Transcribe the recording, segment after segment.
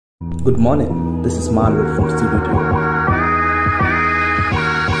Good morning, this is Marlo from Studio.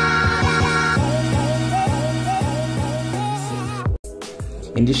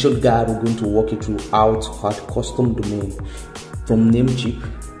 In this short guide, we're going to walk you through how to add custom domain from Namecheap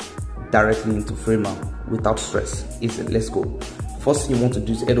directly into Framer without stress. Easy, let's go. First thing you want to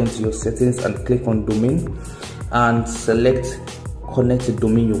do is head on to your settings and click on domain and select connected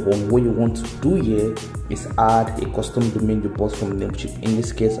domain you own. What you want to do here is add a custom domain you bought from Namecheap. In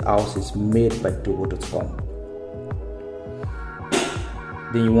this case, ours is madebydogo.com.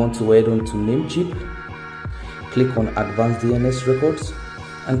 Then you want to head on to Namecheap, click on advanced DNS records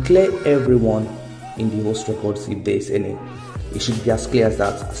and clear everyone in the host records if there is any. It should be as clear as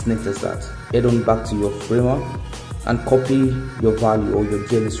that, as neat as that. Head on back to your Framer and copy your value or your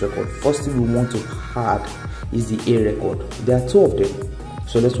DNS record. First thing we want to add is the A record. There are two of them,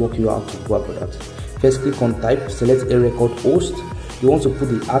 so let's walk you out to go about that. First, click on type, select A record host. You want to put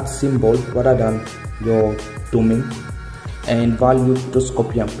the @ symbol rather than your domain, and value, just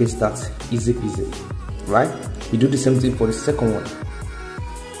copy and paste that. Easy peasy, right? You do the same thing for the second one.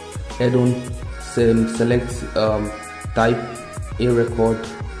 Head on, select type A record,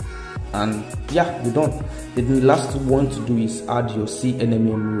 and yeah, you're done. The last one to do is add your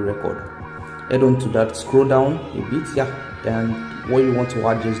CNMMU record. Head on to that, scroll down a bit, yeah, and what you want to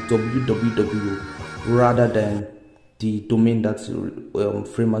add is www rather than the domain that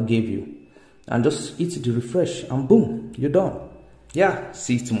Framer gave you, and just hit the refresh and boom, you're done. Yeah,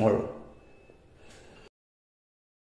 see you tomorrow.